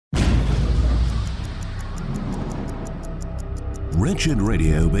Wretched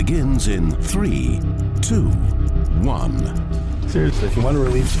Radio begins in 3, 2, 1. Seriously, if you want to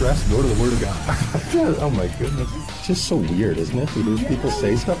relieve stress, go to the Word of God. Oh my goodness. It's just so weird, isn't it? To hear people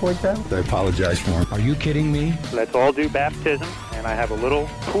say stuff like that. I apologize for them. Are you kidding me? Let's all do baptism, and I have a little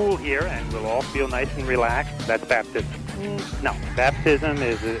pool here, and we'll all feel nice and relaxed. That's baptism. No, baptism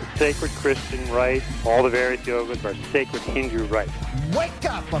is a sacred Christian rite. All the various yogas are sacred Hindu rites. Wake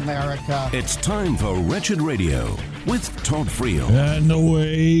up, America! It's time for Wretched Radio with Todd Friel. And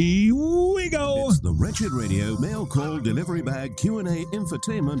away we go. It's the Wretched Radio mail call delivery bag Q&A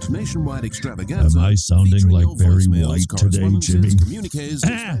infotainment nationwide extravaganza. Am I sounding like very white today, Jimmy? Communiques,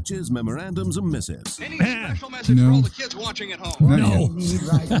 dispatches, memorandums, and missives. Any special message for all the kids watching at home? What we need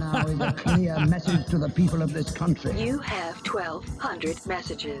right now is a clear message to the people of this country. You have 1,200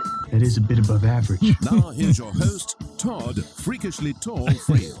 messages. That is a bit above average. Now here's your host, Todd Freakishly Tall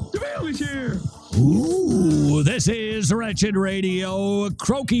Friel. Deville is here. Ooh, this is Wretched Radio.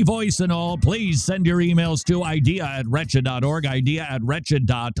 Croaky voice and all. Please send your emails to idea@wretched.org,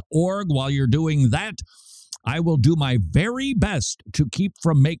 idea@wretched.org. While you're doing that, I will do my very best to keep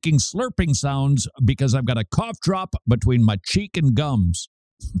from making slurping sounds because I've got a cough drop between my cheek and gums.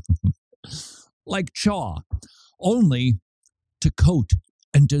 Like chaw. Only to coat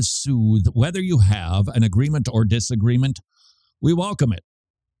and to soothe. Whether you have an agreement or disagreement, we welcome it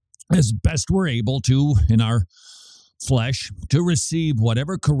as best we're able to in our flesh to receive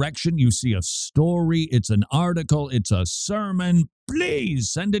whatever correction you see. A story, it's an article, it's a sermon.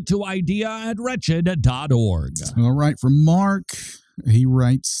 Please send it to idea@wretched.org. All right, from Mark, he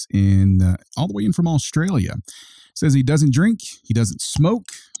writes in all the way in from Australia. Says he doesn't drink, he doesn't smoke,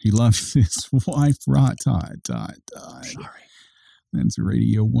 he loves his wife. Todd. Sorry. That's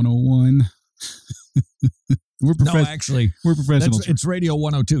Radio 101. We're professionals. It's Radio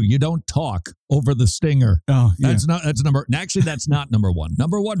 102. You don't talk over the stinger. Oh, yeah. That's not number one.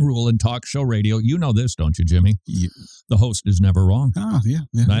 Number one rule in talk show radio. You know this, don't you, Jimmy? Yeah. The host is never wrong. Oh, yeah.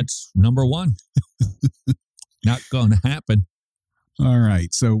 That's number one. Not going to happen. All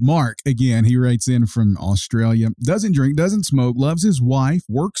right. So Mark, again, he writes in from Australia. Doesn't drink, doesn't smoke, loves his wife,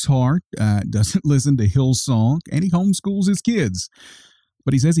 works hard, doesn't listen to Hillsong, and he homeschools his kids.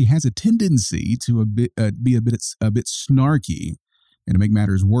 But he says he has a tendency to be a bit snarky, and to make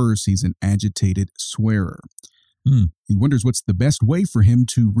matters worse, he's an agitated swearer. He wonders what's the best way for him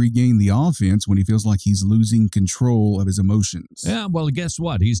to regain the offense when he feels like he's losing control of his emotions. Yeah, well, guess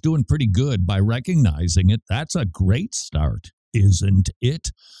what? He's doing pretty good by recognizing it. That's a great start, isn't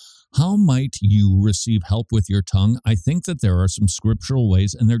it? How might you receive help with your tongue? I think that there are some scriptural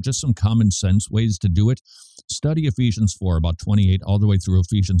ways, and there are just some common sense ways to do it. Study Ephesians 4, about 28, all the way through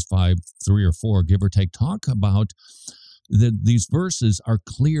Ephesians 5, 3 or 4, give or take. Talk about these verses are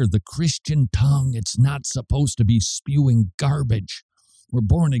clear. The Christian tongue, it's not supposed to be spewing garbage. We're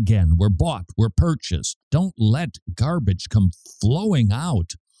born again. We're bought. We're purchased. Don't let garbage come flowing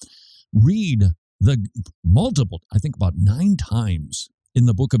out. Read the multiple, I think about 9 times in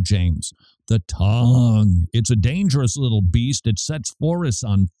the book of James. The tongue, it's a dangerous little beast. It sets forests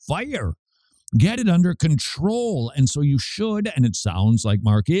on fire. Get it under control. And so you should, and it sounds like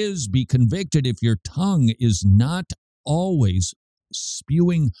Mark is, be convicted if your tongue is not always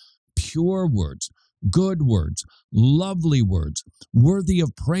spewing pure words, good words, lovely words, worthy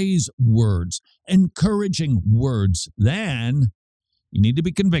of praise words, encouraging words. Then you need to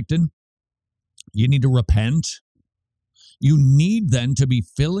be convicted. You need to repent. You need then to be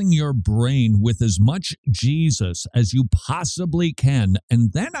filling your brain with as much Jesus as you possibly can.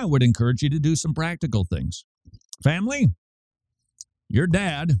 And then I would encourage you to do some practical things. Family, your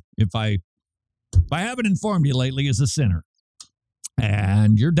dad, if I haven't informed you lately, is a sinner.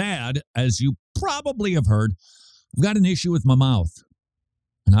 And your dad, as you probably have heard, I've got an issue with my mouth.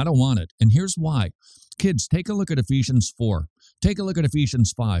 And I don't want it. And here's why. Kids, take a look at Ephesians 4. Take a look at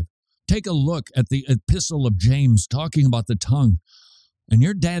Ephesians 5. Take a look at the epistle of James talking about the tongue. And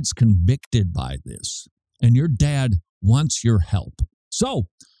your dad's convicted by this. And your dad wants your help. So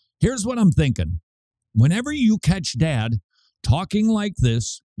here's what I'm thinking. Whenever you catch dad talking like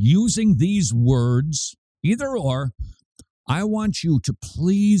this, using these words, either or, I want you to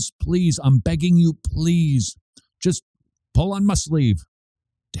please, I'm begging you, please, just pull on my sleeve.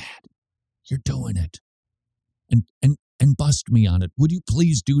 Dad, you're doing it. And bust me on it. Would you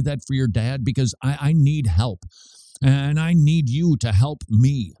please do that for your dad? Because I need help. And I need you to help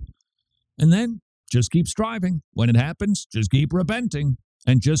me. And then just keep striving. When it happens, just keep repenting.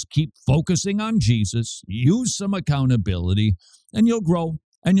 And just keep focusing on Jesus. Use some accountability. And you'll grow.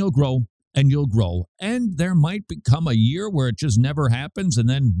 And you'll grow. And you'll grow. And there might become a year where it just never happens. And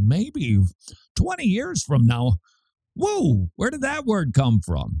then maybe 20 years from now, Whoa, where did that word come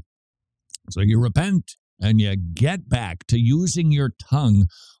from? So you repent and you get back to using your tongue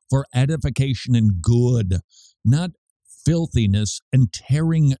for edification and good, not filthiness and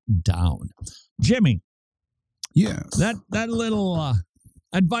tearing down. Jimmy. Yes. That little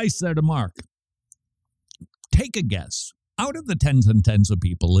advice there to Mark. Take a guess. Out of the tens and tens of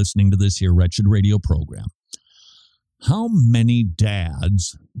people listening to this here Wretched Radio program, how many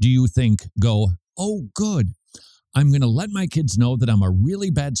dads do you think go, oh, good, I'm going to let my kids know that I'm a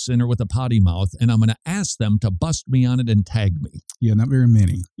really bad sinner with a potty mouth, and I'm going to ask them to bust me on it and tag me? Yeah, not very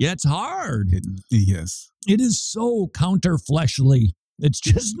many. Yeah, it's hard. Yes. It is so counter-fleshly. It's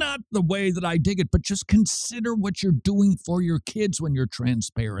just not the way that I dig it, but just consider what you're doing for your kids when you're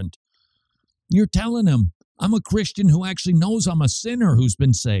transparent. You're telling them, I'm a Christian who actually knows I'm a sinner who's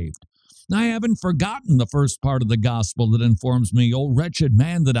been saved. I haven't forgotten the first part of the gospel that informs me, oh, wretched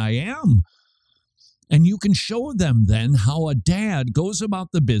man that I am. And you can show them then how a dad goes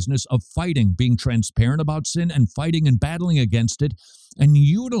about the business of fighting, being transparent about sin and fighting and battling against it and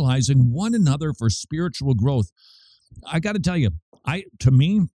utilizing one another for spiritual growth. I got to tell you, to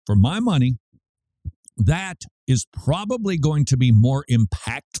me, for my money, that is probably going to be more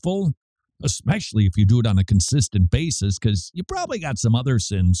impactful, especially if you do it on a consistent basis, because you probably got some other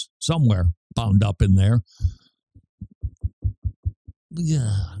sins somewhere bound up in there.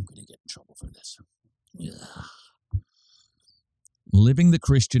 Yeah, I'm going to get in trouble for this. Yeah. Living the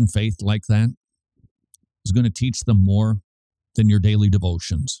Christian faith like that is going to teach them more than your daily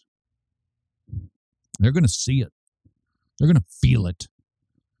devotions. They're going to see it. They're going to feel it.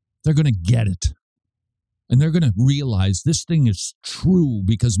 They're going to get it. And they're going to realize this thing is true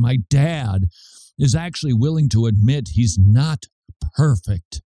because my dad is actually willing to admit he's not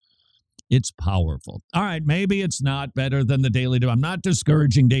perfect. It's powerful. All right, maybe it's not better than the daily devotion. I'm not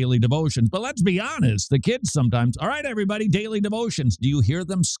discouraging daily devotions, but let's be honest. The kids sometimes, all right, everybody, daily devotions. Do you hear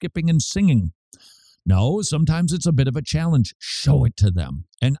them skipping and singing? No, sometimes it's a bit of a challenge. Show it to them.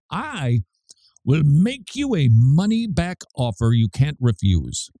 And I will make you a money-back offer you can't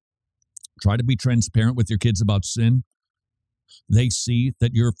refuse. Try to be transparent with your kids about sin. They see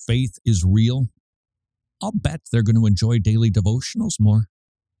that your faith is real. I'll bet they're going to enjoy daily devotionals more.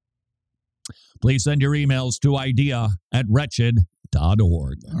 Please send your emails to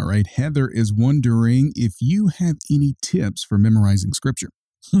idea@wretched.org. All right. Heather is wondering if you have any tips for memorizing scripture.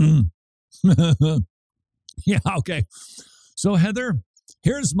 Yeah, okay. So, Heather,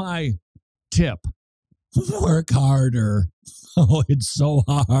 here's my tip. Work harder. Oh, it's so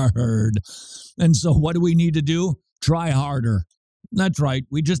hard. And so what do we need to do? Try harder. That's right.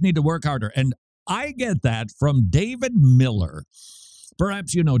 We just need to work harder. And I get that from David Miller.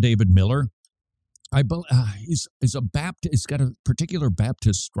 Perhaps you know David Miller. He's a Baptist. He's got a particular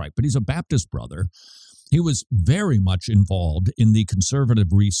Baptist stripe, but he's a Baptist brother. He was very much involved in the conservative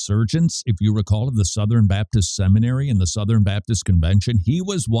resurgence, if you recall, of the Southern Baptist Seminary and the Southern Baptist Convention. He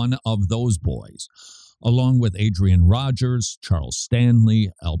was one of those boys, along with Adrian Rogers, Charles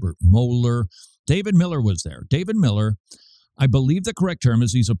Stanley, Albert Mohler. David Miller was there. David Miller, I believe the correct term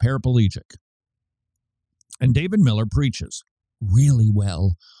is he's a paraplegic. And David Miller preaches really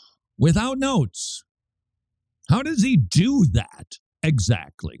well without notes. How does he do that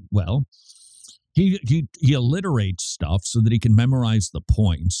exactly? Well, he alliterates stuff so that he can memorize the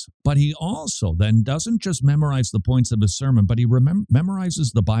points, but he also then doesn't just memorize the points of his sermon, but he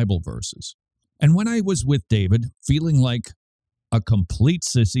memorizes the Bible verses. And when I was with David, feeling like a complete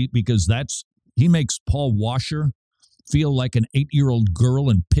sissy, because he makes Paul Washer feel like an 8-year-old girl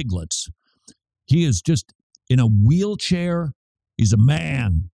in Piglets. He is just in a wheelchair. He's a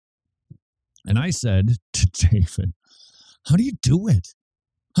man. And I said to David, how do you do it?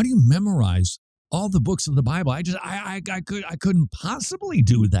 How do you memorize all the books of the Bible? I couldn't possibly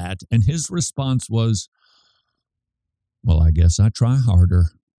do that. And his response was, well, I guess I try harder.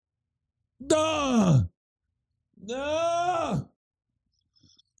 Duh!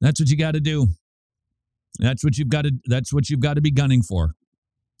 That's what you got to do. That's what you've got to be gunning for.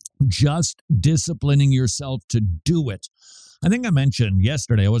 Just disciplining yourself to do it. I think I mentioned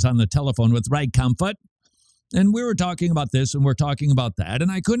yesterday I was on the telephone with Ray Comfort, and we were talking about this and we're talking about that,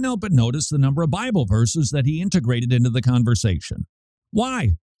 and I couldn't help but notice the number of Bible verses that he integrated into the conversation.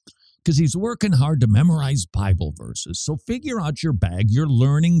 Why? Because he's working hard to memorize Bible verses. So figure out your bag, your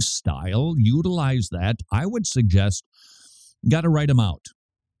learning style, utilize that. I would suggest you got to write them out.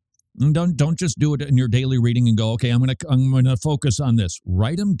 And don't just do it in your daily reading and go, okay, I'm gonna focus on this.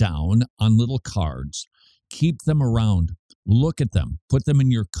 Write them down on little cards. Keep them around. Look at them. Put them in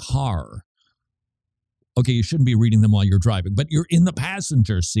your car. Okay, you shouldn't be reading them while you're driving, but you're in the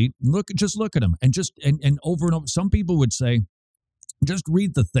passenger seat. Just look at them, and over and over. Some people would say, just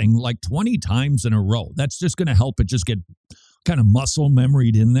read the thing like 20 times in a row. That's just going to help it just get kind of muscle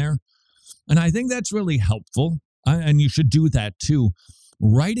memoried in there. And I think that's really helpful. And you should do that too.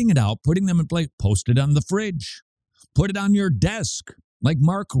 Writing it out, putting them in place, post it on the fridge, put it on your desk. Like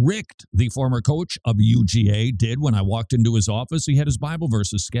Mark Richt, the former coach of UGA, did when I walked into his office. He had his Bible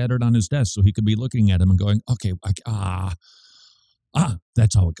verses scattered on his desk so he could be looking at them and going, okay,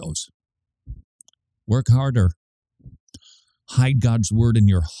 that's how it goes. Work harder. Hide God's word in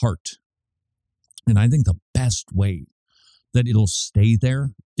your heart. And I think the best way that it'll stay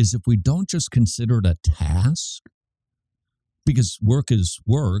there is if we don't just consider it a task, because work is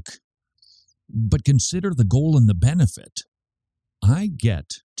work, but consider the goal and the benefit. I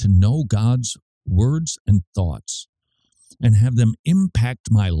get to know God's words and thoughts and have them impact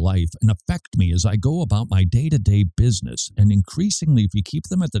my life and affect me as I go about my day-to-day business. And increasingly, if you keep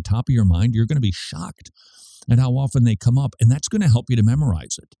them at the top of your mind, you're going to be shocked at how often they come up. And that's going to help you to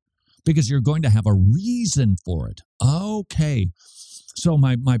memorize it because you're going to have a reason for it. Okay, so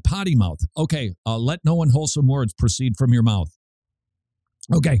my potty mouth. Okay, let no unwholesome words proceed from your mouth.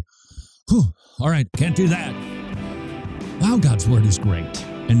 Okay, whew. All right, can't do that. Wow, God's word is great.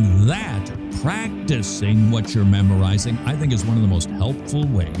 And that, practicing what you're memorizing, I think is one of the most helpful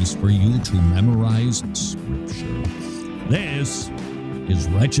ways for you to memorize Scripture. This is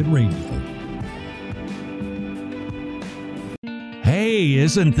Wretched Radio. Hey,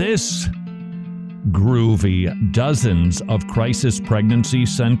 isn't this groovy? Dozens of crisis pregnancy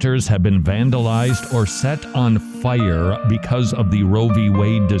centers have been vandalized or set on fire because of the Roe v.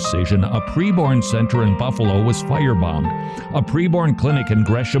 Wade decision. A preborn center in Buffalo was firebombed. A preborn clinic in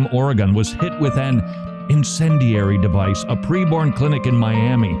Gresham, Oregon was hit with an incendiary device. A preborn clinic in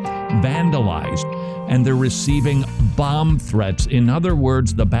Miami vandalized, and they're receiving bomb threats. In other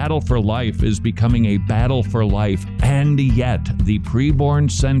words, the battle for life is becoming a battle for life, and yet the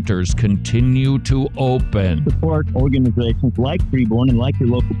preborn centers continue to open. Support organizations like Preborn and like your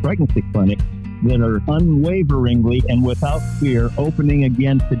local pregnancy clinic that are unwaveringly and without fear opening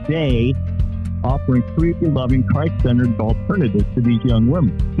again today, offering free, loving, Christ-centered alternatives to these young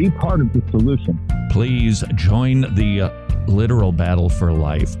women. Be part of the solution. Please join the literal battle for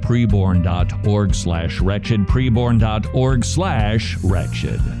life. Preborn.org/wretched.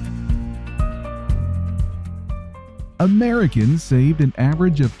 Preborn.org/wretched. Americans saved an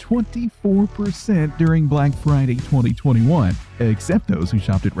average of 24% during Black Friday 2021, except those who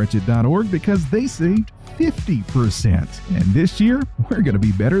shopped at wretched.org because they saved 50%. And this year, we're going to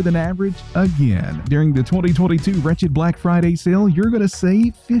be better than average again. During the 2022 Wretched Black Friday sale, you're going to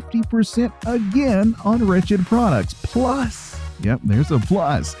save 50% again on Wretched products. Plus, yep, there's a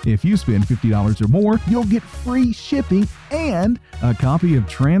plus. If you spend $50 or more, you'll get free shipping and a copy of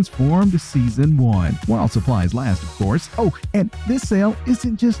Transformed Season 1. While supplies last, of course. Oh, and this sale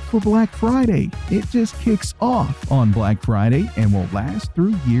isn't just for Black Friday. It just kicks off on Black Friday and will last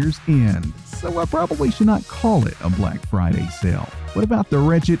through year's end. So I probably should not call it a Black Friday sale. What about the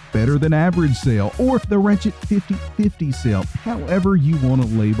Wretched Better Than Average sale or the Wretched 50/50 sale? However you want to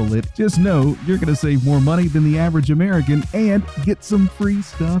label it, just know you're going to save more money than the average American and get some free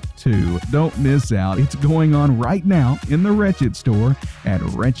stuff too. Don't miss out. It's going on right now in the Wretched store at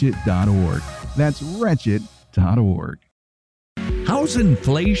wretched.org. That's wretched.org. How's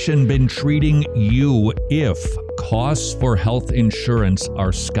inflation been treating you if costs for health insurance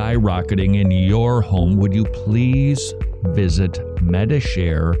are skyrocketing in your home? Would you please visit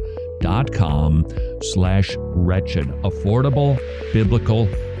medishare.com/wretched. Affordable biblical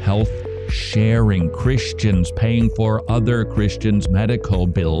health sharing. Christians paying for other Christians' medical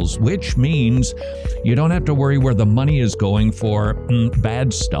bills, which means you don't have to worry where the money is going for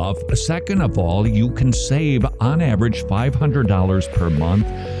bad stuff. Second of all, you can save on average $500 per month.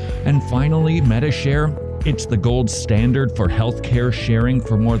 And finally, Medishare, it's the gold standard for healthcare sharing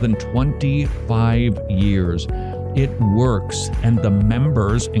for more than 25 years. It works, and the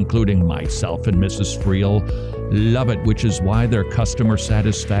members, including myself and Mrs. Friel, love it, which is why their customer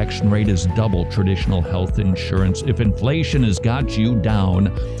satisfaction rate is double traditional health insurance. If inflation has got you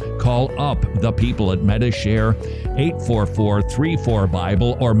down, call up the people at Medishare,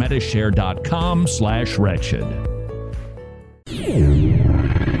 844-34-BIBLE or medishare.com/wretched.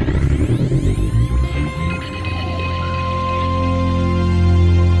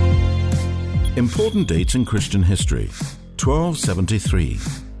 Important dates in Christian history. 1273.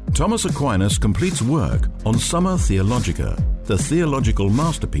 Thomas Aquinas completes work on Summa Theologica, the theological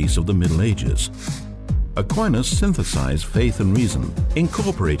masterpiece of the Middle Ages. Aquinas synthesized faith and reason,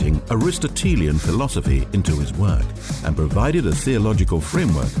 incorporating Aristotelian philosophy into his work, and provided a theological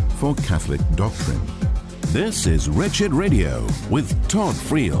framework for Catholic doctrine. This is Wretched Radio with Todd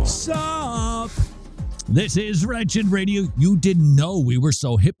Friel. Sup? This is Wretched Radio. You didn't know we were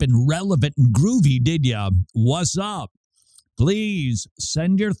so hip and relevant and groovy, did ya? What's up? Please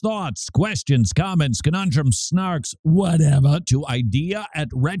send your thoughts, questions, comments, conundrums, snarks, whatever, to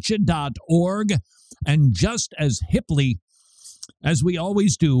idea@wretched.org. And just as hiply as we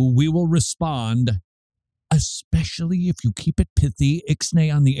always do, we will respond, especially if you keep it pithy,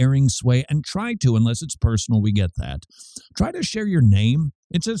 ixnay on the airing sway, and try to, unless it's personal, we get that. Try to share your name.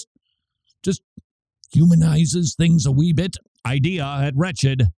 It just humanizes things a wee bit.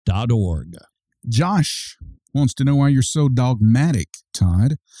 Idea@wretched.org. Josh wants to know why you're so dogmatic,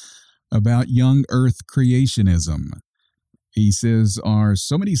 Todd, about young Earth creationism. He says, are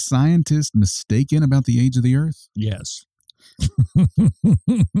so many scientists mistaken about the age of the Earth? Yes.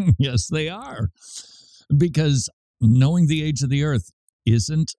 Yes, they are. Because knowing the age of the Earth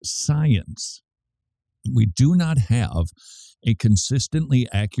isn't science. We do not have a consistently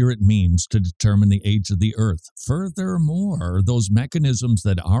accurate means to determine the age of the Earth. Furthermore, those mechanisms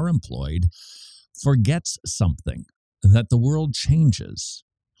that are employed forgets something, that the world changes,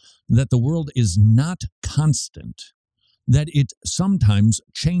 that the world is not constant, that it sometimes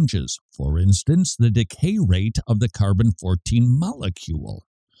changes. For instance, the decay rate of the carbon-14 molecule.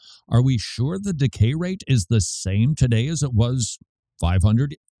 Are we sure the decay rate is the same today as it was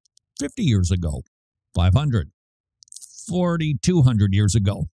 550 years ago? 500, 4,200 years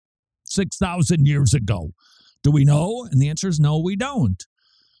ago, 6,000 years ago? Do we know? And the answer is no, we don't.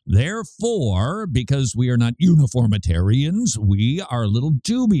 Therefore, because we are not uniformitarians, we are a little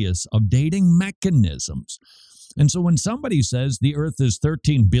dubious of dating mechanisms. And so when somebody says the Earth is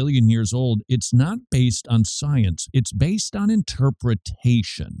 13 billion years old, it's not based on science. It's based on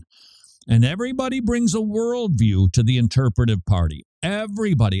interpretation. And everybody brings a worldview to the interpretive party.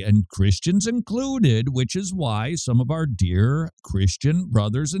 Everybody, and Christians included, which is why some of our dear Christian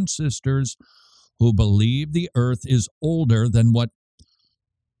brothers and sisters who believe the Earth is older than what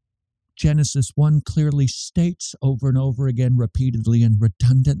Genesis 1 clearly states over and over again, repeatedly and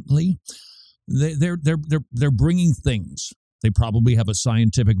redundantly, they're bringing things. They probably have a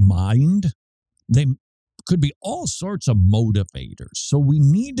scientific mind. They could be all sorts of motivators. So we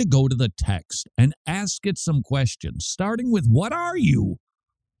need to go to the text and ask it some questions, starting with, what are you?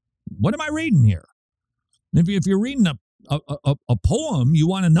 What am I reading here? If you're reading a poem, you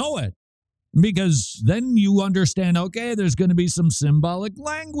want to know it. Because then you understand, okay, there's going to be some symbolic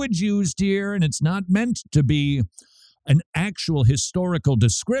language used here, and it's not meant to be an actual historical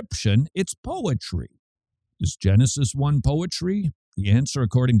description. It's poetry. Is Genesis 1 poetry? The answer,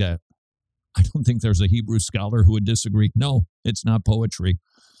 according to, I don't think there's a Hebrew scholar who would disagree. No, it's not poetry.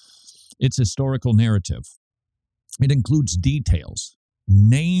 It's historical narrative. It includes details,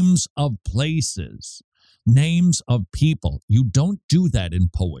 names of places, names of people. You don't do that in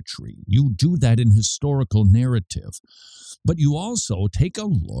poetry. You do that in historical narrative. But you also take a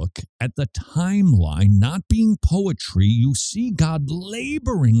look at the timeline, not being poetry. You see God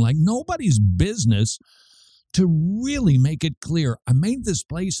laboring like nobody's business to really make it clear. I made this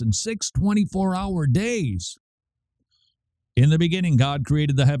place in 6 24-hour days. In the beginning, God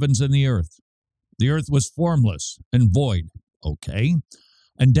created the heavens and the earth. The earth was formless and void. Okay.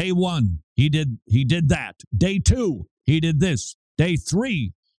 And day 1, he did that. Day 2, he did this. Day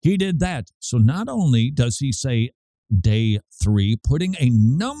 3, he did that. So not only does he say day 3, putting a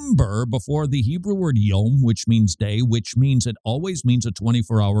number before the Hebrew word yom, which means day, which means it always means a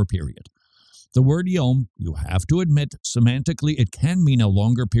 24-hour period. The word yom, you have to admit, semantically, it can mean a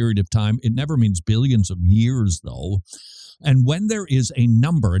longer period of time. It never means billions of years, though. And when there is a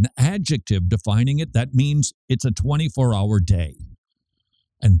number, an adjective defining it, that means it's a 24-hour day.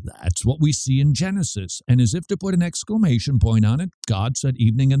 And that's what we see in Genesis. And as if to put an exclamation point on it, God said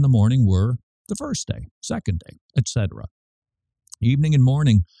evening and the morning were the first day, second day, etc. Evening and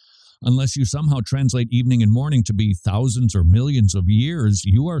morning, unless you somehow translate evening and morning to be thousands or millions of years,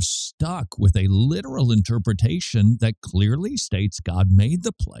 you are stuck with a literal interpretation that clearly states God made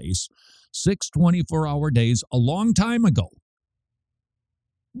the place 6 24-hour days a long time ago.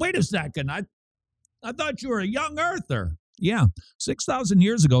 Wait a second, I thought you were a young earther. Yeah, 6,000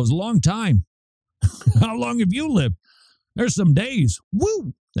 years ago is a long time. How long have you lived? There's some days.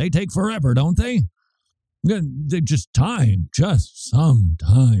 Woo! They take forever, don't they? They're just time. Just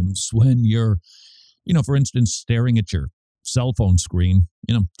sometimes when you're, for instance, staring at your cell phone screen,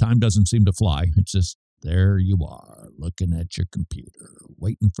 time doesn't seem to fly. It's just there you are, looking at your computer,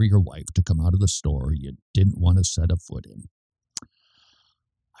 waiting for your wife to come out of the store you didn't want to set a foot in.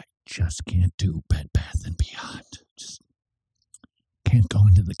 I just can't do Bed Bath & Beyond. Just can't go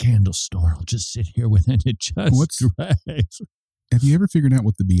into the candle store. I'll just sit here with it. It just drags. Have you ever figured out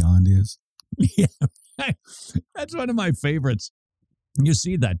what the Beyond is? Yeah, that's one of my favorites. You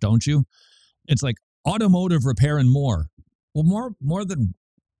see that, don't you? It's like automotive repair and more. Well, more than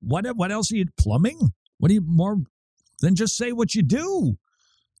what else are you, plumbing? What do you more than just say what you do?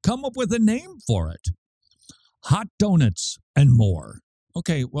 Come up with a name for it. Hot donuts and more.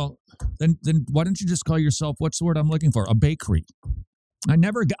 Okay, well, then why don't you just call yourself, what's the word I'm looking for? A bakery. I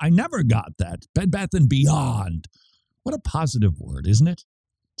never got that. Bed Bath & Beyond. What a positive word, isn't it?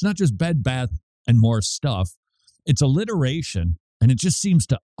 It's not just Bed Bath and more stuff. It's alliteration, and it just seems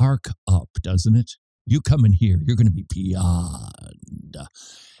to arc up, doesn't it? You come in here, you're going to be beyond.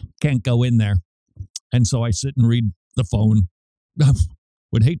 Can't go in there. And so I sit and read the phone.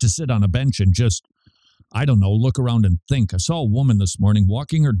 Would hate to sit on a bench and just, I don't know, look around and think. I saw a woman this morning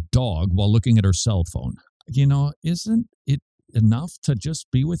walking her dog while looking at her cell phone. You know, isn't it enough to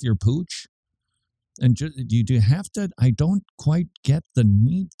just be with your pooch? And do you have to? I don't quite get the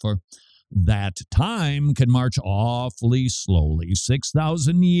need for that. Time can march awfully slowly.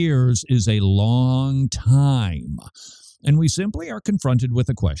 6,000 years is a long time. And we simply are confronted with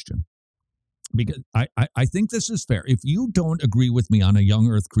a question. Because I think this is fair. If you don't agree with me on a young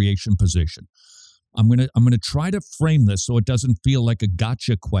earth creation position, I'm gonna try to frame this so it doesn't feel like a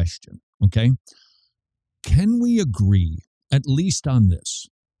gotcha question. Okay? Can we agree, at least on this,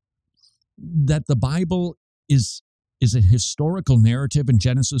 that the Bible is a historical narrative in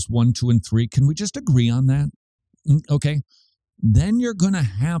Genesis 1, 2, and 3? Can we just agree on that? Okay. Then you're going to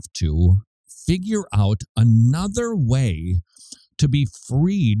have to figure out another way to be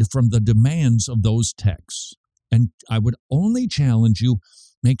freed from the demands of those texts. And I would only challenge you,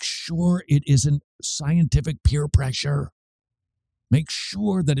 make sure it isn't scientific peer pressure. Make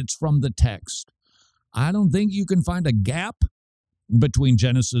sure that it's from the text. I don't think you can find a gap between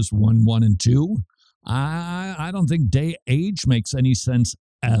Genesis 1 and 2. I don't think age makes any sense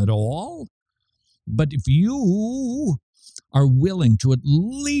at all. But if you are willing to at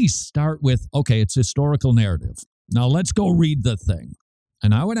least start with, okay, it's historical narrative. Now let's go read the thing.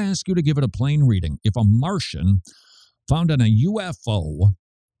 And I would ask you to give it a plain reading. If a Martian found in a UFO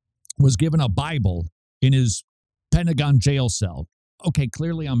was given a Bible in his Pentagon jail cell, okay,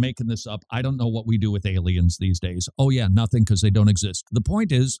 clearly I'm making this up. I don't know what we do with aliens these days. Oh, yeah, nothing because they don't exist. The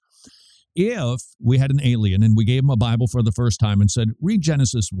point is, if we had an alien and we gave him a Bible for the first time and said, read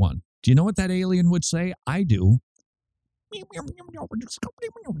Genesis 1, do you know what that alien would say? I do. That's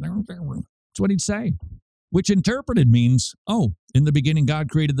what he'd say, which interpreted means, oh, in the beginning, God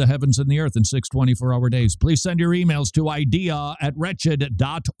created the heavens and the earth in 6 24-hour days. Please send your emails to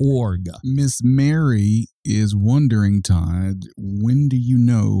idea@wretched.org. Miss Mary is wondering, Todd, when do you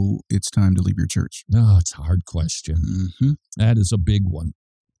know it's time to leave your church? Oh, it's a hard question. Mm-hmm. That is a big one.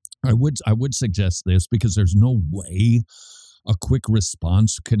 I would suggest this because there's no way a quick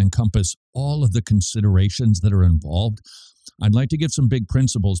response can encompass all of the considerations that are involved. I'd like to give some big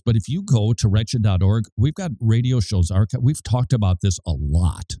principles, but if you go to wretched.org, we've got radio shows. We've talked about this a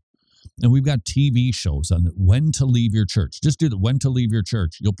lot. And we've got TV shows on when to leave your church. Just do the when to leave your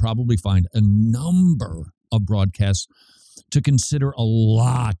church. You'll probably find a number of broadcasts to consider a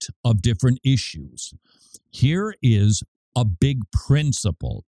lot of different issues. Here is a big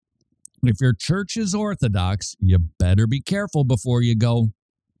principle. If your church is Orthodox, you better be careful before you go.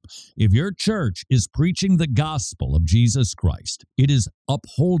 If your church is preaching the gospel of Jesus Christ, it is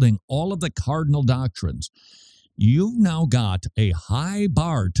upholding all of the cardinal doctrines, you've now got a high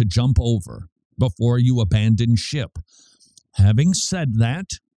bar to jump over before you abandon ship. Having said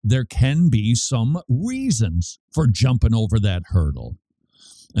that, there can be some reasons for jumping over that hurdle.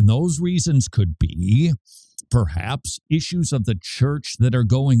 And those reasons could be perhaps issues of the church that are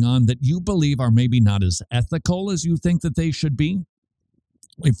going on that you believe are maybe not as ethical as you think that they should be.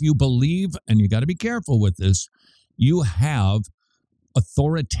 If you believe, and you got to be careful with this, you have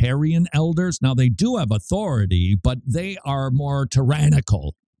authoritarian elders. Now, they do have authority, but they are more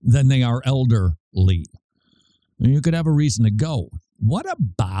tyrannical than they are elderly. You could have a reason to go. What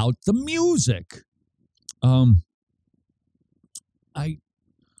about the music? All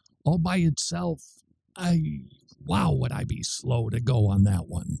by itself, would I be slow to go on that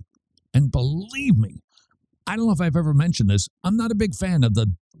one? And believe me, I don't know if I've ever mentioned this. I'm not a big fan of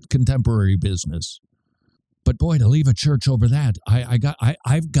the contemporary business. But boy, to leave a church over that,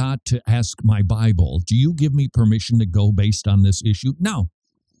 I've got to ask my Bible, do you give me permission to go based on this issue? Now,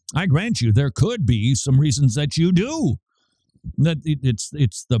 I grant you, there could be some reasons that you do. That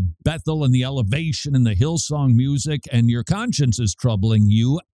it's the Bethel and the elevation and the Hillsong music, and your conscience is troubling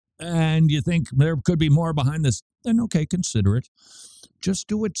you, and you think there could be more behind this. Then okay, consider it. Just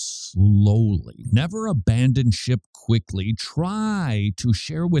do it slowly. Never abandon ship quickly. Try to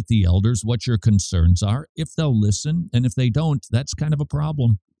share with the elders what your concerns are. If they'll listen, and if they don't, that's kind of a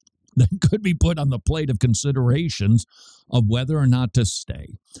problem that could be put on the plate of considerations of whether or not to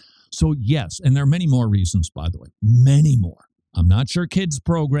stay. So yes, and there are many more reasons, by the way, many more. I'm not sure kids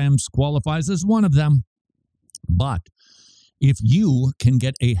programs qualifies as one of them, but if you can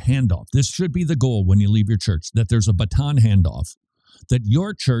get a handoff, this should be the goal when you leave your church, that there's a baton handoff, that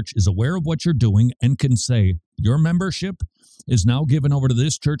your church is aware of what you're doing and can say, your membership is now given over to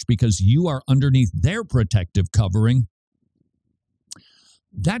this church because you are underneath their protective covering.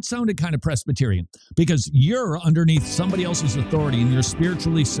 That sounded kind of Presbyterian, because you're underneath somebody else's authority and you're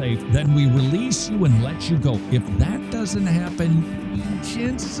spiritually safe. Then we release you and let you go. If that doesn't happen,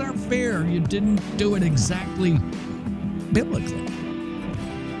 chances are fair you didn't do it exactly biblically.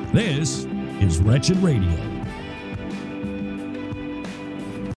 This is Wretched Radio.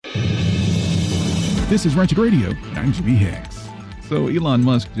 This is Wretched Radio. I'm Jimmy Hicks. So Elon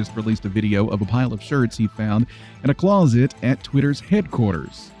Musk just released a video of a pile of shirts he found in a closet at Twitter's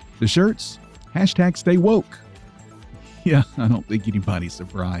headquarters. The shirts, #StayWoke. Yeah, I don't think anybody's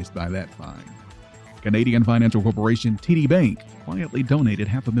surprised by that find. Canadian financial corporation TD Bank quietly donated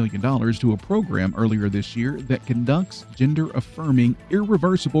 $500,000 to a program earlier this year that conducts gender-affirming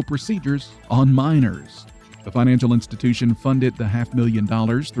irreversible procedures on minors. The financial institution funded the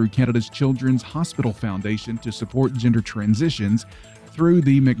 $500,000 through Canada's Children's Hospital Foundation to support gender transitions through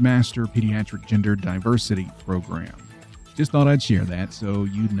the McMaster Pediatric Gender Diversity Program. Just thought I'd share that so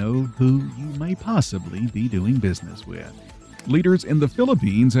you know who you may possibly be doing business with. Leaders in the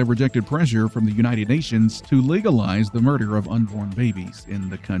Philippines have rejected pressure from the United Nations to legalize the murder of unborn babies in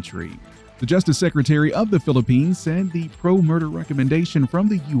the country. The Justice Secretary of the Philippines said the pro-murder recommendation from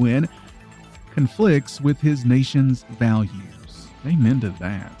the UN conflicts with his nation's values. Amen to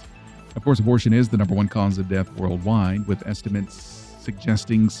that. Of course, abortion is the number one cause of death worldwide, with estimates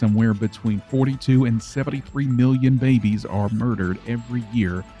suggesting somewhere between 42 and 73 million babies are murdered every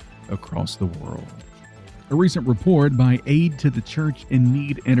year across the world. A recent report by Aid to the Church in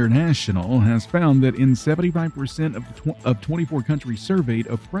Need International has found that in 75% of 24 countries surveyed,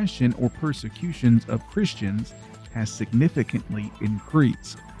 oppression or persecutions of Christians has significantly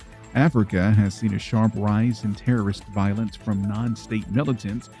increased. Africa has seen a sharp rise in terrorist violence from non-state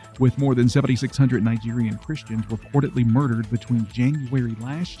militants, with more than 7,600 Nigerian Christians reportedly murdered between January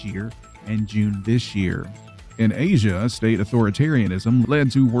last year and June this year. In Asia, state authoritarianism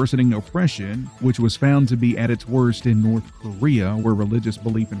led to worsening oppression, which was found to be at its worst in North Korea, where religious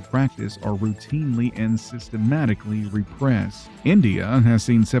belief and practice are routinely and systematically repressed. India has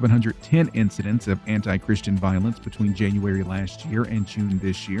seen 710 incidents of anti-Christian violence between January last year and June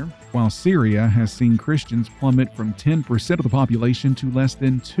this year, while Syria has seen Christians plummet from 10% of the population to less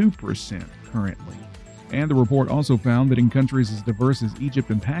than 2% currently. And the report also found that in countries as diverse as Egypt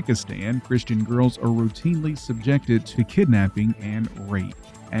and Pakistan, Christian girls are routinely subjected to kidnapping and rape.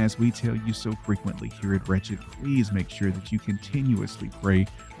 As we tell you so frequently here at Wretched, please make sure that you continuously pray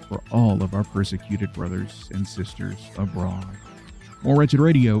for all of our persecuted brothers and sisters abroad. More Wretched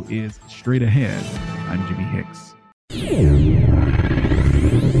Radio is straight ahead. I'm Jimmy Hicks.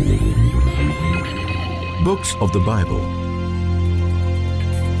 Books of the Bible.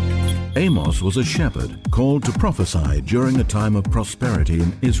 Amos was a shepherd called to prophesy during a time of prosperity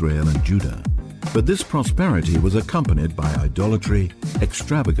in Israel and Judah. But this prosperity was accompanied by idolatry,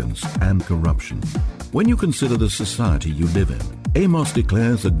 extravagance, and corruption. When you consider the society you live in, Amos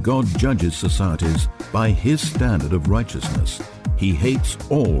declares that God judges societies by his standard of righteousness. He hates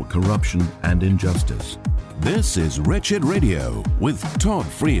all corruption and injustice. This is Wretched Radio with Todd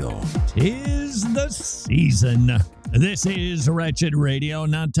Friel. 'Tis the season. This is Wretched Radio,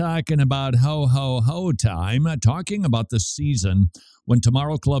 not talking about ho time, talking about the season when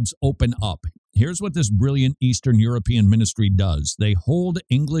tomorrow clubs open up. Here's what this brilliant Eastern European ministry does. They hold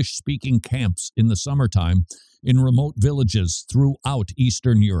English-speaking camps in the summertime in remote villages throughout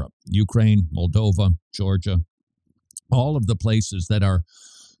Eastern Europe, Ukraine, Moldova, Georgia, all of the places that are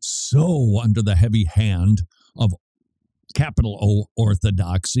so under the heavy hand of capital O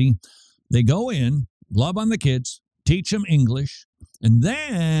orthodoxy. They go in, love on the kids, teach them English, and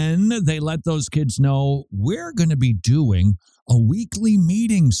then they let those kids know we're going to be doing a weekly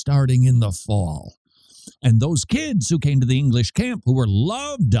meeting starting in the fall. And those kids who came to the English camp who were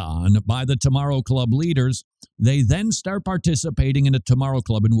loved on by the Tomorrow Club leaders, they then start participating in a Tomorrow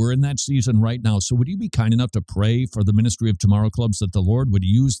Club, and we're in that season right now. So would you be kind enough to pray for the ministry of Tomorrow Clubs, that the Lord would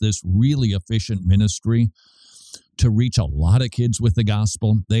use this really efficient ministry to reach a lot of kids with the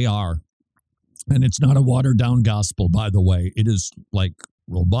gospel? They are. And it's not a watered-down gospel, by the way. It is like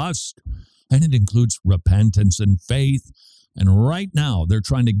robust, and it includes repentance and faith. And right now, they're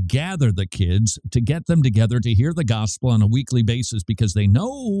trying to gather the kids to get them together to hear the gospel on a weekly basis, because they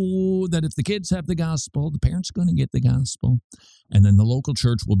know that if the kids have the gospel, the parents are going to get the gospel, and then the local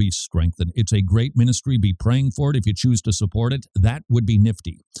church will be strengthened. It's a great ministry. Be praying for it if you choose to support it. That would be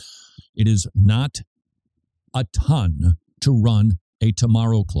nifty. It is not a ton to run a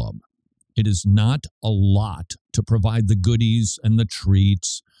Tomorrow Club. It is not a lot to provide the goodies and the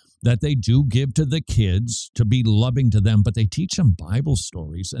treats that they do give to the kids, to be loving to them, but they teach them Bible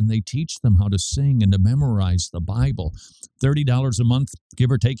stories, and they teach them how to sing and to memorize the Bible. $30 a month,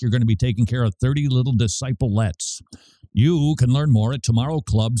 give or take, you're going to be taking care of 30 little disciplelettes. You can learn more at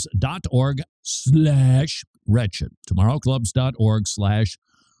tomorrowclubs.org/wretched.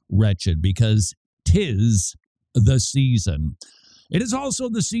 tomorrowclubs.org/wretched, because 'tis the season. It is also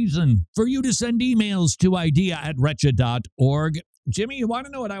the season for you to send emails to idea@wretched.org. Jimmy, you want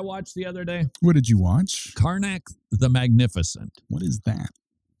to know what I watched the other day? What did you watch? Karnak the Magnificent. What is that?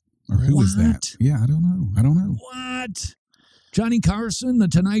 Or who is that? Yeah, I don't know. What? Johnny Carson, The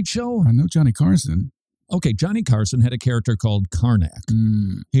Tonight Show? I know Johnny Carson. Okay, Johnny Carson had a character called Karnak.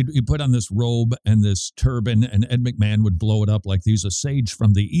 He'd put on this robe and this turban, and Ed McMahon would blow it up like he's a sage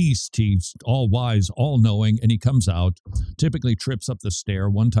from the East. He's all wise, all knowing, and he comes out, typically trips up the stair.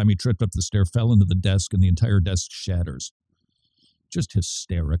 One time he tripped up the stair, fell into the desk, and the entire desk shatters. Just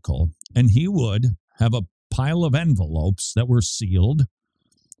hysterical. And he would have a pile of envelopes that were sealed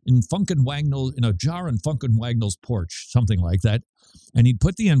in a jar in Funkin' Wagnall's porch, something like that. And he'd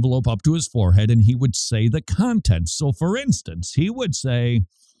put the envelope up to his forehead, and he would say the contents. So, for instance, he would say,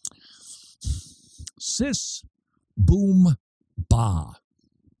 "Sis, boom, ba."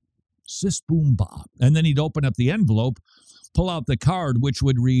 Sis, boom, ba. And then he'd open up the envelope, pull out the card, which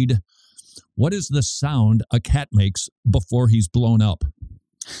would read, "What is the sound a cat makes before he's blown up?"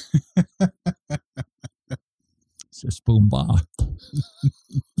 Sis, boom, ba.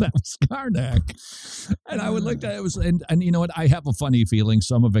 That was Karnak. And I would look at it, and you know what? I have a funny feeling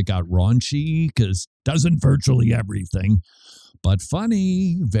some of it got raunchy, because doesn't virtually everything. But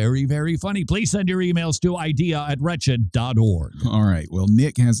funny, very, very funny. Please send your emails to idea@wretched.org. All right. Well,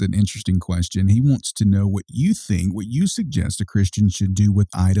 Nick has an interesting question. He wants to know what you suggest a Christian should do with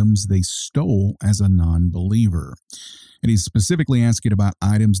items they stole as a non-believer. And he's specifically asking about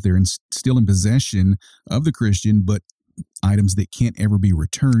items they're still in possession of the Christian, but items that can't ever be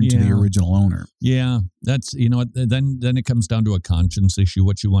returned to the original owner. Yeah, that's, then it comes down to a conscience issue,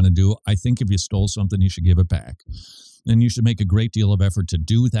 what you want to do. I think if you stole something, you should give it back. And you should make a great deal of effort to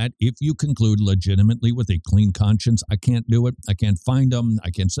do that. If you conclude legitimately with a clean conscience, I can't do it, I can't find them,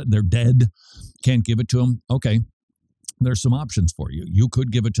 I can't say they're dead, can't give it to them, okay. There's some options for you. You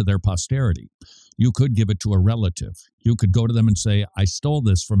could give it to their posterity. You could give it to a relative. You could go to them and say, "I stole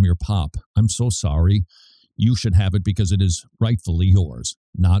this from your pop. I'm so sorry. You should have it because it is rightfully yours,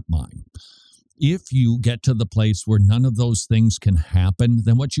 not mine." If you get to the place where none of those things can happen,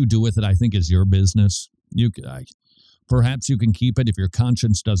 then what you do with it, I think, is your business. Perhaps you can keep it if your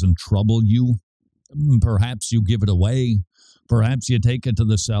conscience doesn't trouble you. Perhaps you give it away. Perhaps you take it to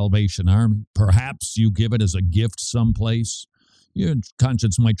the Salvation Army. Perhaps you give it as a gift someplace. Your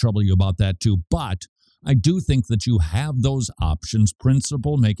conscience might trouble you about that too. But I do think that you have those options.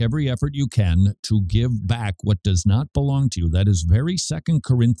 Principle, make every effort you can to give back what does not belong to you. That is very 2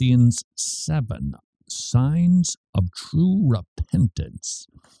 Corinthians 7. Signs of true repentance.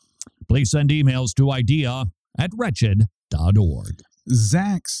 Please send emails to idea@wretched.org.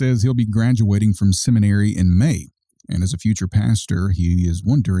 Zach says he'll be graduating from seminary in May. And as a future pastor, he is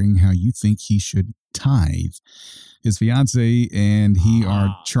wondering how you think he should tithe. His fiance and he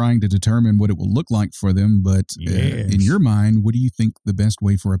are trying to determine what it will look like for them. But in your mind, what do you think the best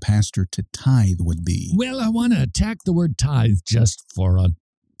way for a pastor to tithe would be? Well, I want to attack the word tithe just for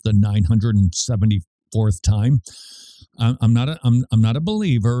the 974th time. I'm not a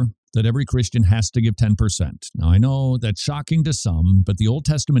believer that every Christian has to give 10%. Now, I know that's shocking to some, but the Old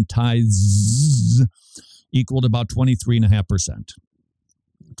Testament tithes equaled about 23.5%.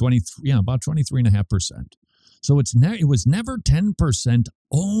 About 23.5%. So it was never 10%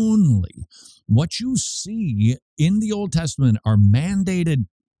 only. What you see in the Old Testament are mandated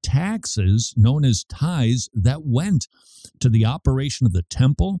taxes known as tithes that went to the operation of the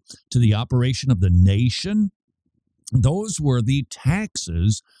temple, to the operation of the nation. Those were the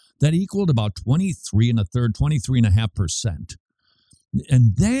taxes that equaled about 23.5%.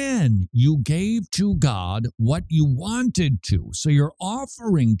 And then you gave to God what you wanted to. So your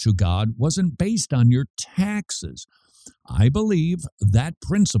offering to God wasn't based on your taxes. I believe that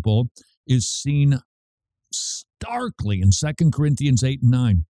principle is seen starkly in 2 Corinthians 8 and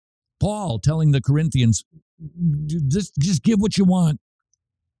 9. Paul telling the Corinthians, just give what you want.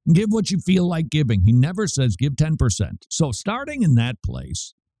 Give what you feel like giving. He never says give 10%. So starting in that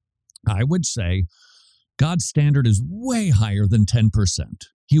place, I would say God's standard is way higher than 10%.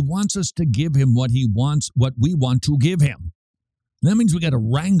 He wants us to give him what he wants, what we want to give him. That means we got to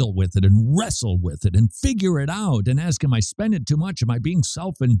wrangle with it and wrestle with it and figure it out and ask, am I spending too much? Am I being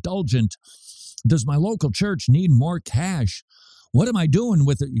self-indulgent? Does my local church need more cash? What am I doing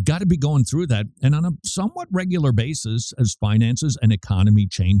with it? You got to be going through that. And on a somewhat regular basis, as finances and economy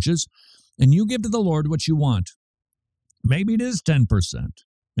changes, and you give to the Lord what you want. Maybe it is 10%.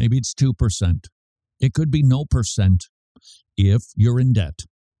 Maybe it's 2%. It could be no percent if you're in debt.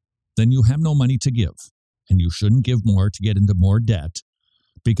 Then you have no money to give, and you shouldn't give more to get into more debt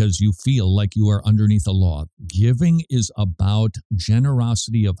because you feel like you are underneath the law. Giving is about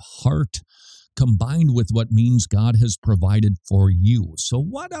generosity of heart combined with what means God has provided for you. So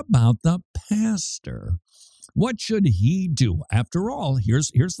what about the pastor? What should he do? After all,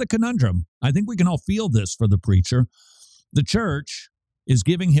 here's the conundrum. I think we can all feel this for the preacher. The church is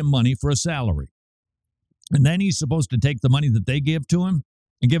giving him money for a salary. And then he's supposed to take the money that they give to him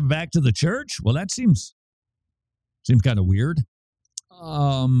and give it back to the church? Well, that seems kind of weird.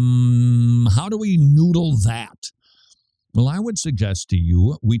 How do we noodle that? Well, I would suggest to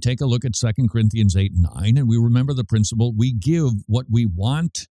you we take a look at 2 Corinthians 8 and 9, and we remember the principle, we give what we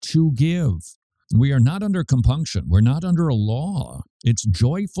want to give. We are not under compunction. We're not under a law. It's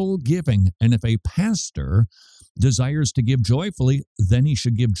joyful giving. And if a pastor desires to give joyfully, then he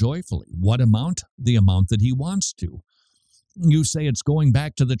should give joyfully. What amount? The amount that he wants to. You say it's going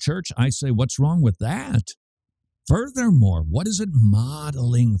back to the church. I say, what's wrong with that? Furthermore, what is it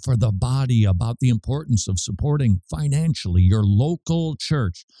modeling for the body about the importance of supporting financially your local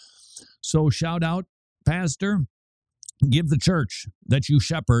church? So shout out, Pastor, give the church that you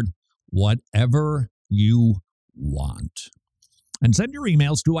shepherd whatever you want. And send your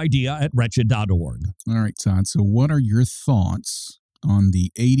emails to idea@wretched.org. All right, Todd. So what are your thoughts on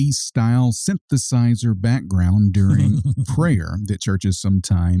the 80s style synthesizer background during prayer that churches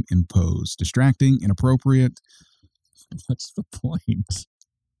sometimes impose? Distracting, inappropriate? What's the point?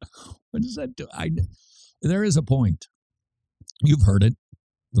 What does that do? There is a point. You've heard it.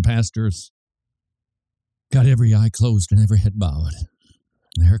 The pastor's got every eye closed and every head bowed.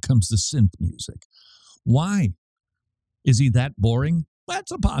 And here comes the synth music. Why? Is he that boring?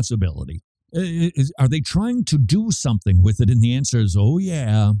 That's a possibility. Are they trying to do something with it? And the answer is, oh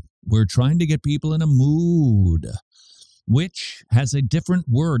yeah, we're trying to get people in a mood, which has a different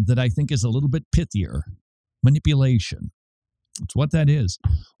word that I think is a little bit pithier. Manipulation. It's what that is.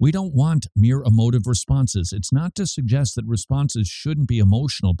 We don't want mere emotive responses. It's not to suggest that responses shouldn't be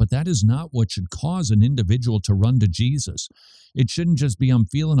emotional, but that is not what should cause an individual to run to Jesus. It shouldn't just be, I'm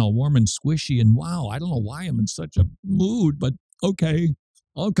feeling all warm and squishy and wow, I don't know why I'm in such a mood, but okay,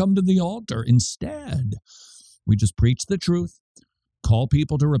 I'll come to the altar. Instead, we just preach the truth, call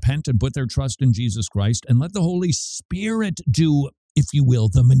people to repent and put their trust in Jesus Christ, and let the Holy Spirit do, if you will,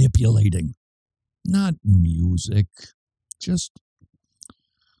 the manipulating. Not music. Just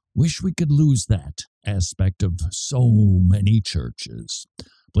wish we could lose that aspect of so many churches.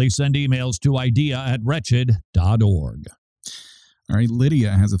 Please send emails to idea@wretched.org. All right,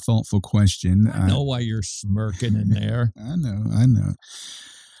 Lydia has a thoughtful question. I know why you're smirking in there. I know.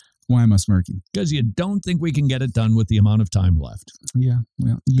 Why am I smirking? Because you don't think we can get it done with the amount of time left. Yeah,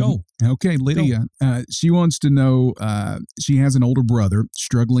 well, go. Okay, Lydia. She wants to know, she has an older brother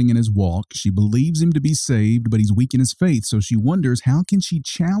struggling in his walk. She believes him to be saved, but he's weak in his faith. So she wonders, how can she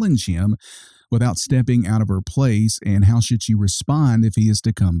challenge him without stepping out of her place, and how should she respond if he is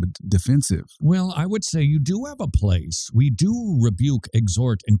to come defensive? Well, I would say you do have a place. We do rebuke,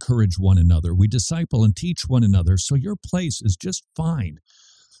 exhort, encourage one another. We disciple and teach one another. So your place is just fine.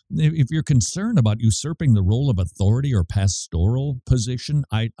 If you're concerned about usurping the role of authority or pastoral position,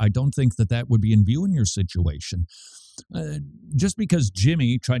 I don't think that would be in view in your situation. Just because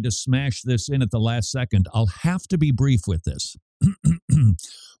Jimmy tried to smash this in at the last second, I'll have to be brief with this.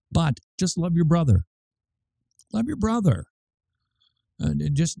 But just love your brother. Love your brother.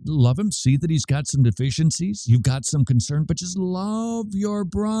 Just love him. See that he's got some deficiencies. You've got some concern, but just love your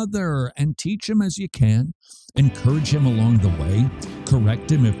brother and teach him as you can. Encourage him along the way.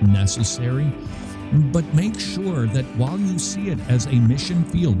 Correct him if necessary. But make sure that while you see it as a mission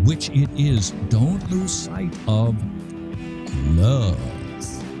field, which it is, don't lose sight of love.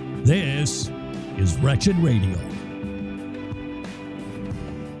 This is Wretched Radio.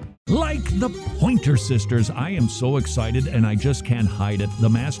 Like the Pointer Sisters, I am so excited and I just can't hide it. The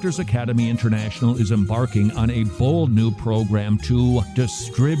Masters Academy International is embarking on a bold new program to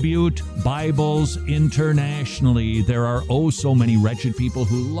distribute Bibles internationally. There are so many wretched people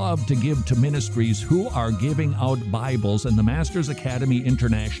who love to give to ministries who are giving out Bibles, and the Masters Academy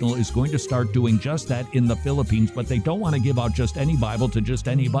International is going to start doing just that in the Philippines, but they don't want to give out just any Bible to just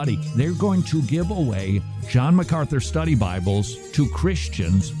anybody. They're going to give away John MacArthur study Bibles to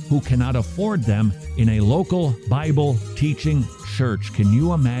Christians who cannot afford them in a local Bible teaching church. Can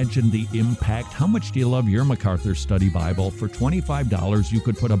you imagine the impact? How much do you love your MacArthur study Bible? For $25, you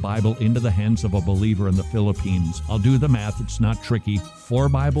could put a Bible into the hands of a believer in the Philippines. I'll do the math. It's not tricky. 4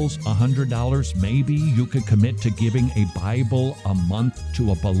 Bibles, $100. Maybe you could commit to giving a Bible a month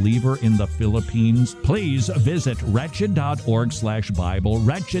to a believer in the Philippines. Please visit wretched.org/Bible,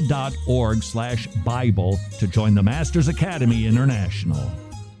 wretched.org/Bible to join the Masters Academy International.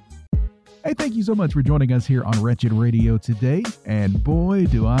 Hey, thank you so much for joining us here on Wretched Radio today. And boy,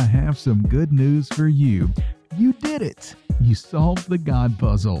 do I have some good news for you. You did it. You solved the God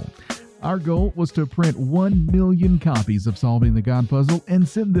Puzzle. Our goal was to print 1 million copies of Solving the God Puzzle and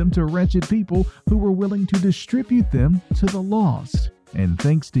send them to wretched people who were willing to distribute them to the lost. And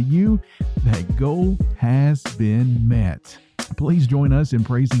thanks to you, that goal has been met. Please join us in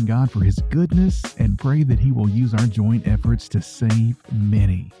praising God for His goodness and pray that He will use our joint efforts to save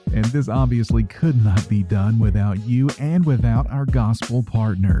many. And this obviously could not be done without you and without our gospel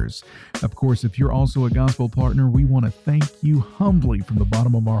partners. Of course, if you're also a gospel partner, we want to thank you humbly from the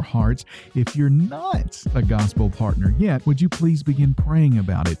bottom of our hearts. If you're not a gospel partner yet, would you please begin praying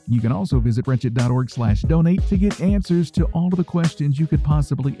about it? You can also visit wretched.org/donate to get answers to all of the questions you could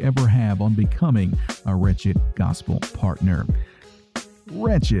possibly ever have on becoming a Wretched gospel partner.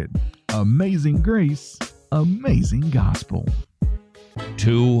 Wretched, amazing grace, amazing gospel.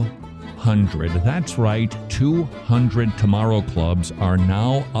 200. That's right. 200 Tomorrow Clubs are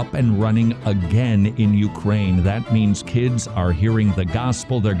now up and running again in Ukraine. That means kids are hearing the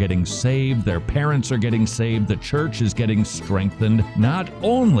gospel. They're getting saved. Their parents are getting saved. The church is getting strengthened. Not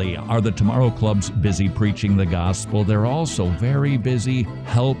only are the Tomorrow Clubs busy preaching the gospel, they're also very busy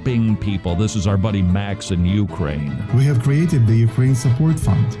helping people. This is our buddy Max in Ukraine. We have created the Ukraine Support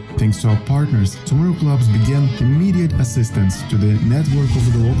Fund. Thanks to our partners, Tomorrow Clubs began immediate assistance to the network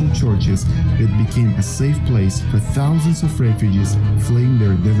of the local churches. It became a safe place for thousands of refugees fleeing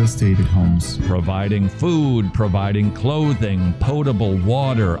their devastated homes. Providing food, providing clothing, potable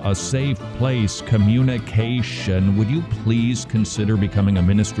water, a safe place, communication. Would you please consider becoming a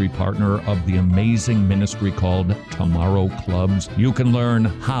ministry partner of the amazing ministry called Tomorrow Clubs? You can learn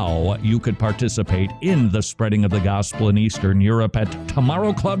how you could participate in the spreading of the gospel in Eastern Europe at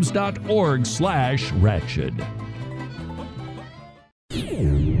tomorrowclubs.org/wretched.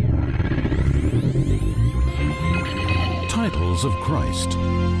 Titles of Christ.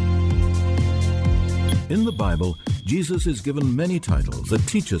 In the Bible, Jesus is given many titles that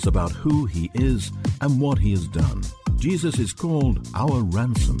teach us about who He is and what He has done. Jesus is called our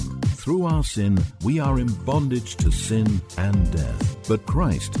ransom. Through our sin, we are in bondage to sin and death. But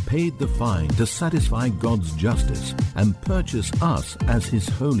Christ paid the fine to satisfy God's justice and purchase us as His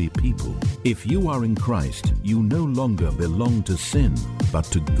holy people. If you are in Christ, you no longer belong to sin, but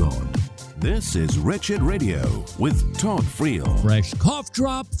to God. This is Wretched Radio with Todd Friel. Fresh cough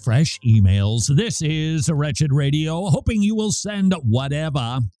drop, fresh emails. This is Wretched Radio, hoping you will send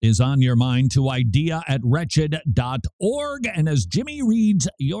whatever is on your mind to idea@wretched.org. And as Jimmy reads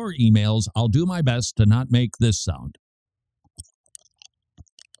your emails, I'll do my best to not make this sound.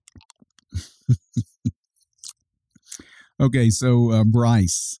 Okay, so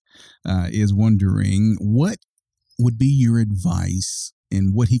Bryce is wondering what would be your advice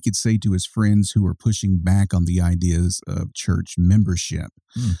and what he could say to his friends who are pushing back on the ideas of church membership.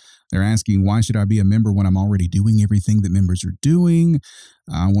 They're asking, why should I be a member when I'm already doing everything that members are doing?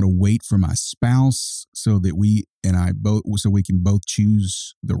 I want to wait for my spouse so that we can both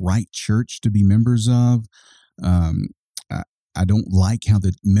choose the right church to be members of. I don't like how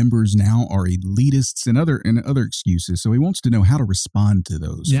the members now are elitists and other excuses. So he wants to know how to respond to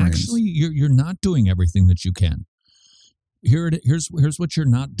those. Yeah, friends. actually, you're not doing everything that you can. Here's what you're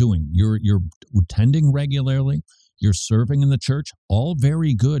not doing. You're attending regularly. You're serving in the church, all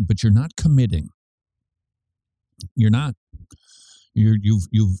very good, but you're not committing. You're not.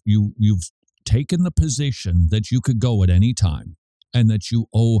 You've taken the position that you could go at any time and that you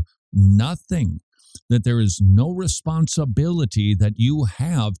owe nothing, that there is no responsibility that you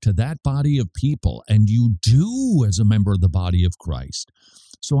have to that body of people, and you do as a member of the body of Christ.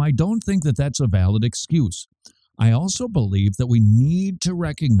 So I don't think that that's a valid excuse. I also believe that we need to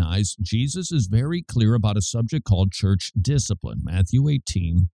recognize Jesus is very clear about a subject called church discipline. Matthew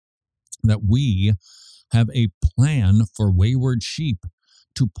 18, that we have a plan for wayward sheep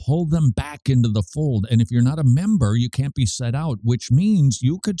to pull them back into the fold. And if you're not a member, you can't be set out, which means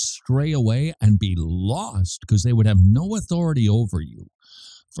you could stray away and be lost because they would have no authority over you.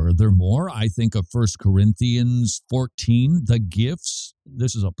 Furthermore, I think of 1 Corinthians 14, the gifts.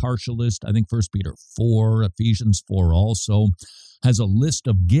 This is a partial list. I think 1 Peter 4, Ephesians 4 also has a list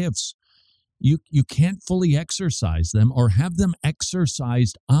of gifts. You can't fully exercise them or have them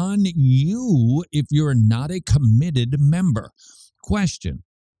exercised on you if you're not a committed member. Question: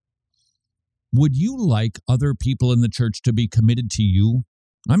 would you like other people in the church to be committed to you?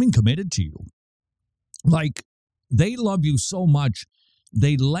 I mean, committed to you. Like, they love you so much,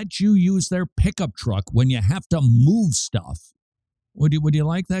 they let you use their pickup truck when you have to move stuff. Would you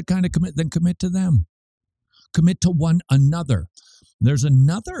like that kind of commit? Then commit to them. Commit to one another. There's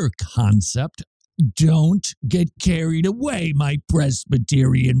another concept. Don't get carried away, my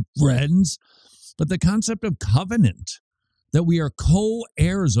Presbyterian friends. But the concept of covenant, that we are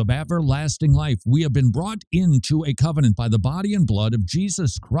co-heirs of everlasting life. We have been brought into a covenant by the body and blood of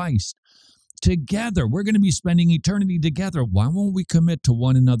Jesus Christ. Together, we're going to be spending eternity together. Why won't we commit to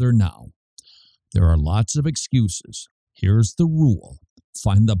one another now? There are lots of excuses. Here's the rule.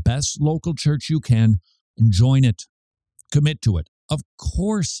 Find the best local church you can and join it. Commit to it. Of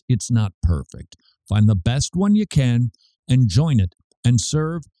course, it's not perfect. Find the best one you can and join it and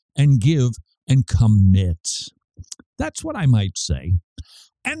serve and give and commit. That's what I might say.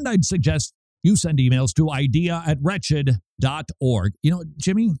 And I'd suggest you send emails to idea@wretched.org. You know,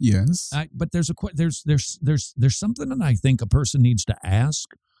 Jimmy? Yes. But there's something that I think a person needs to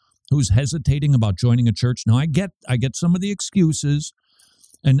ask who's hesitating about joining a church. Now, I get some of the excuses,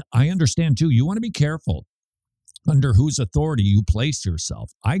 and I understand too. You want to be careful under whose authority you place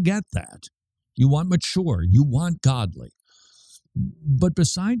yourself. I get that. You want mature. You want godly. But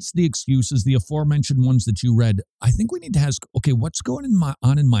besides the excuses, the aforementioned ones that you read, I think we need to ask, okay, what's going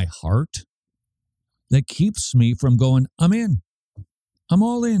on in my heart that keeps me from going, I'm in. I'm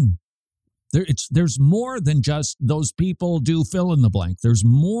all in. There's more than just those people do fill in the blank. There's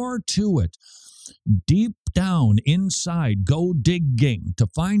more to it. Deep down inside, go digging to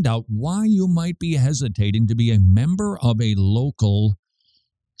find out why you might be hesitating to be a member of a local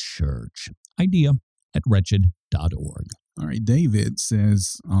church. Idea@wretched.org. All right, David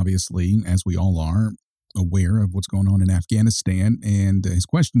says, obviously, as we all are, aware of what's going on in Afghanistan, and his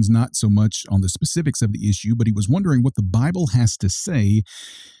question's not so much on the specifics of the issue, but he was wondering what the Bible has to say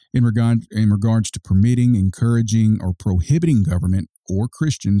in regards to permitting, encouraging, or prohibiting government or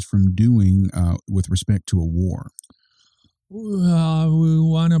Christians from doing with respect to a war. We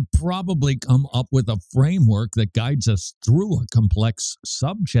want to probably come up with a framework that guides us through a complex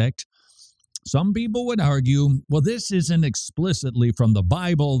subject. Some people would argue, well, this isn't explicitly from the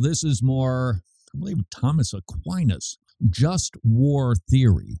Bible. This is more, I believe, Thomas Aquinas, just war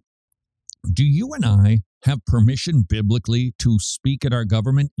theory. Do you and I have permission biblically to speak at our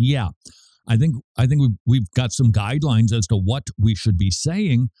government? Yeah. I think we've got some guidelines as to what we should be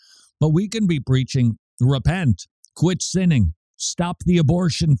saying, but we can be preaching, repent, quit sinning, stop the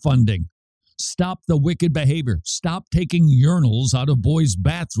abortion funding, stop the wicked behavior, stop taking urinals out of boys'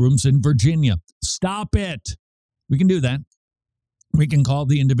 bathrooms in Virginia. Stop it. We can do that. We can call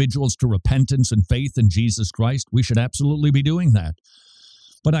the individuals to repentance and faith in Jesus Christ. We should absolutely be doing that.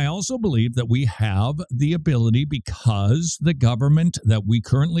 But I also believe that we have the ability, because the government that we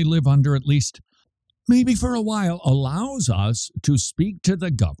currently live under, at least maybe for a while, allows us to speak to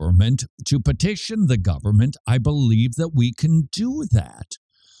the government, to petition the government. I believe that we can do that.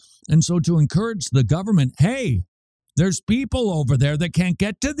 And so to encourage the government, hey, there's people over there that can't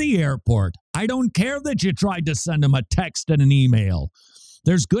get to the airport. I don't care that you tried to send them a text and an email.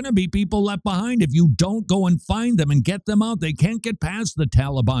 There's going to be people left behind if you don't go and find them and get them out. They can't get past the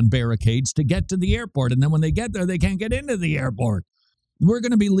Taliban barricades to get to the airport. And then when they get there, they can't get into the airport. We're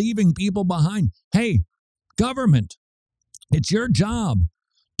going to be leaving people behind. Hey, government, it's your job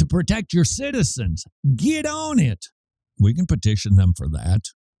to protect your citizens. Get on it. We can petition them for that.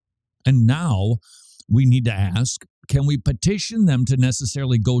 And now we need to ask, can we petition them to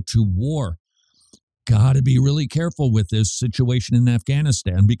necessarily go to war? got to be really careful with this situation in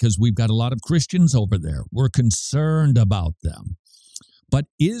Afghanistan because we've got a lot of Christians over there. We're concerned about them. But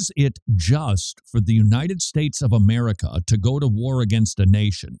is it just for the United States of America to go to war against a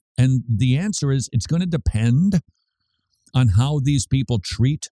nation? And the answer is it's going to depend on how these people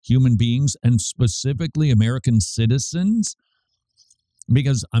treat human beings and specifically American citizens,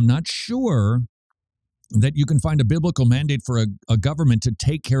 because I'm not sure that you can find a biblical mandate for a government to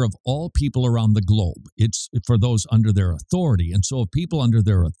take care of all people around the globe. It's for those under their authority. And so if people under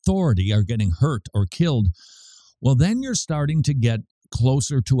their authority are getting hurt or killed, well, then you're starting to get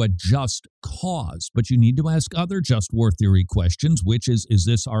closer to a just cause. But you need to ask other just war theory questions, which is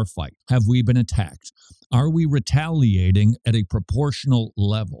this our fight? Have we been attacked? Are we retaliating at a proportional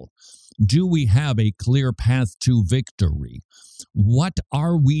level? Do we have a clear path to victory? What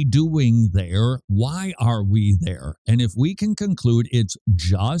are we doing there? Why are we there? And if we can conclude it's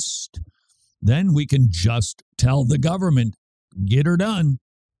just, then we can just tell the government, get her done.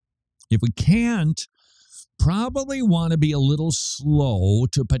 If we can't, probably want to be a little slow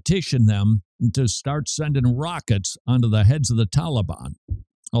to petition them to start sending rockets onto the heads of the Taliban.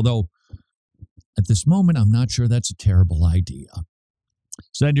 Although, at this moment, I'm not sure that's a terrible idea.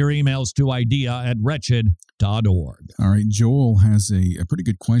 Send your emails to idea@wretched.org. All right, Joel has a pretty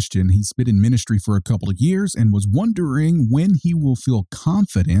good question. He's been in ministry for a couple of years and was wondering when he will feel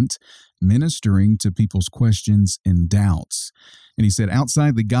confident ministering to people's questions and doubts. And he said,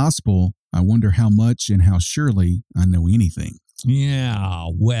 outside the gospel, I wonder how much and how surely I know anything. Yeah,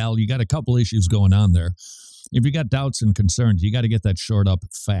 well, you got a couple issues going on there. If you got doubts and concerns, you got to get that shored up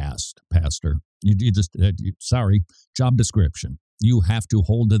fast, Pastor. Sorry, job description. You have to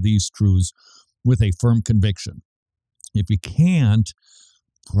hold to these truths with a firm conviction. If you can't,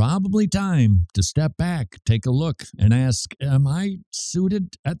 probably time to step back, take a look, and ask, am I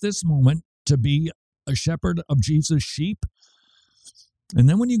suited at this moment to be a shepherd of Jesus' sheep? And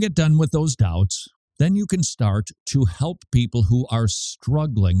then when you get done with those doubts, then you can start to help people who are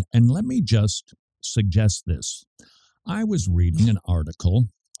struggling. And let me just suggest this. I was reading an article.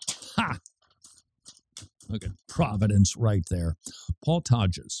 Look at providence right there. Paul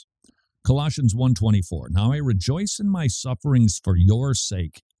Todges, Colossians 1:24. Now I rejoice in my sufferings for your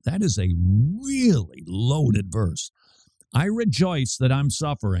sake. That is a really loaded verse. I rejoice that I'm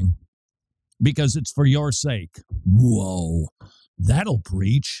suffering because it's for your sake. Whoa, that'll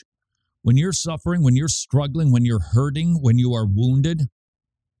preach. When you're suffering, when you're struggling, when you're hurting, when you are wounded,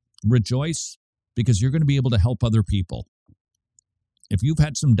 rejoice because you're going to be able to help other people. If you've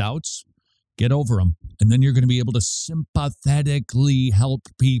had some doubts, get over them, and then you're going to be able to sympathetically help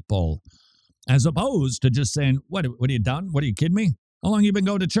people, as opposed to just saying, what are you done? What, are you kidding me? How long have you been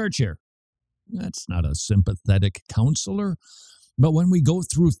going to church here? That's not a sympathetic counselor. But when we go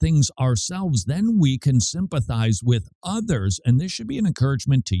through things ourselves, then we can sympathize with others. And this should be an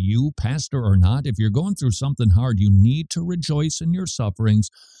encouragement to you, pastor or not. If you're going through something hard, you need to rejoice in your sufferings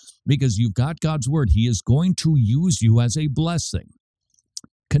because you've got God's word. He is going to use you as a blessing.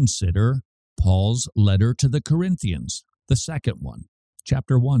 Consider Paul's letter to the Corinthians, the second one,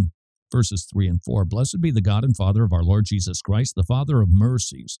 chapter 1, verses 3 and 4. Blessed be the God and Father of our Lord Jesus Christ, the Father of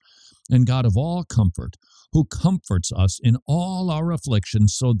mercies and God of all comfort, who comforts us in all our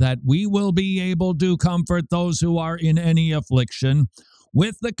afflictions, so that we will be able to comfort those who are in any affliction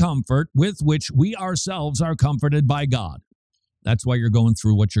with the comfort with which we ourselves are comforted by God. That's why you're going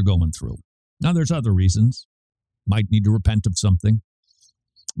through what you're going through. Now, there's other reasons. Might need to repent of something.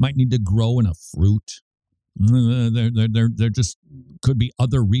 Might need to grow in a fruit. There just could be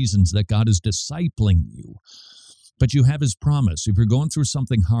other reasons that God is discipling you. But you have his promise. If you're going through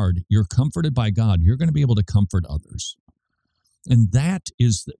something hard, you're comforted by God. You're going to be able to comfort others. And that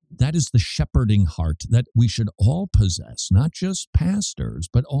is the shepherding heart that we should all possess, not just pastors,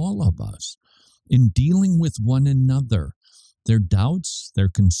 but all of us, in dealing with one another. Their doubts, their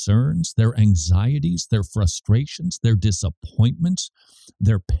concerns, their anxieties, their frustrations, their disappointments,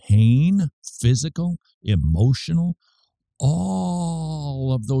 their pain, physical, emotional,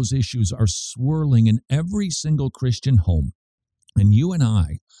 all of those issues are swirling in every single Christian home. And you and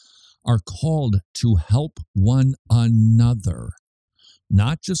I are called to help one another,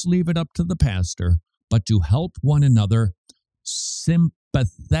 not just leave it up to the pastor, but to help one another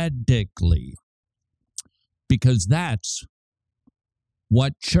sympathetically, because that's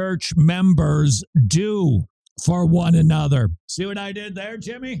what church members do for one another. See what I did there,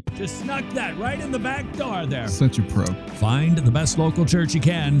 Jimmy? Just snuck that right in the back door there. Such a pro. Find the best local church you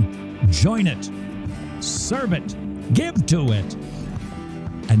can, join it, serve it, give to it,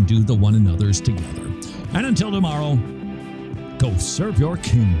 and do the one another's together. And until tomorrow, go serve your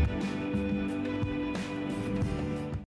King.